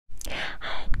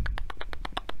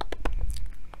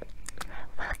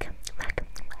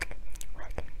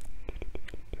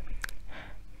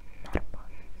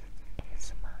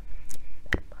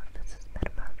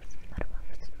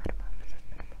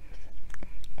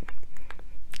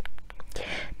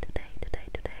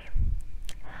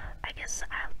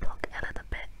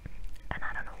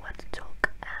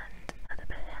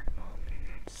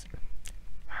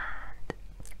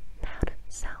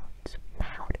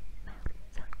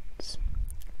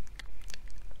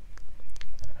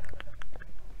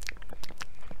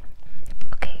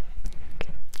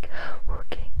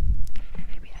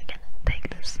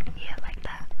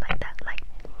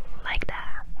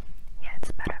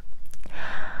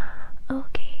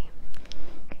Okay.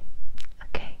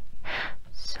 Okay.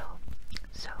 So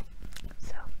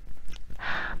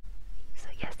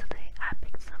yesterday I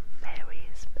picked some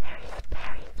berries.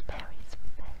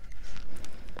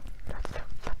 Lots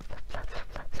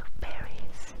of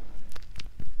berries.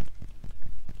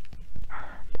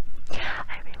 And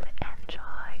I really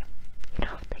enjoy,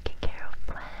 taking care of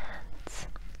plants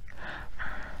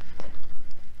and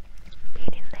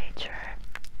being in nature.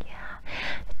 Yeah,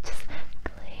 it's just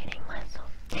cleaning my soul,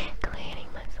 cleaning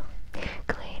my soul,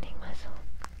 cleaning my soul,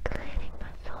 cleaning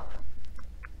my soul.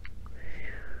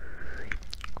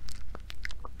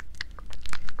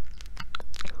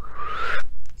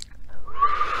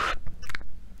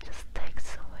 Just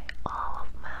takes away all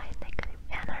of my negative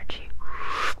energy.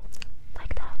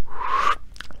 Like that,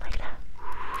 like that,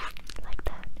 like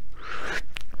that,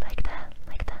 like that,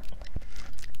 like that.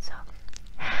 So,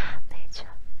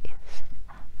 nature is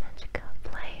a magical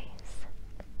place.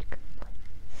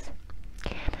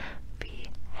 We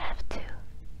have to,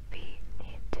 we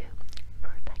need to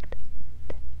protect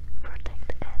it.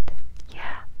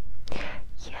 Yeah,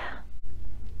 yeah.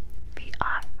 We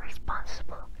are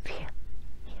responsible. Yeah,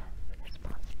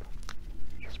 responsible.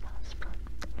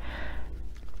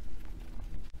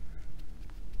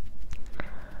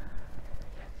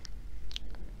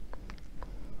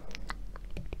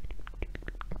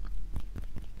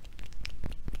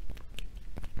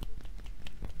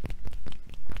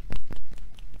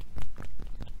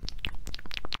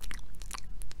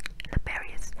 The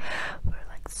berries were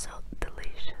like so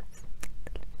delicious.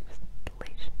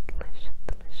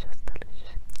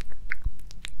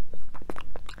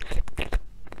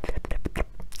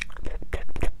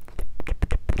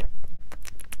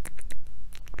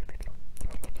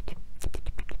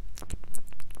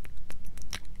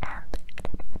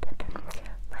 And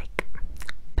like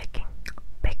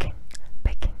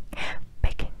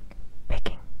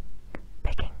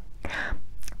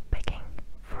picking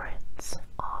fruits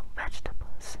or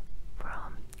vegetables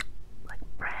from like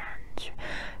branch,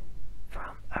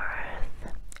 from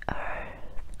earth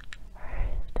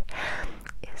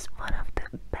is one of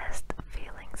the best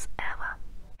feelings ever.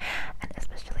 And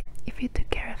especially if you took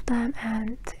care of them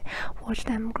and watch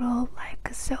them grow, like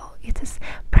so, it is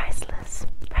priceless.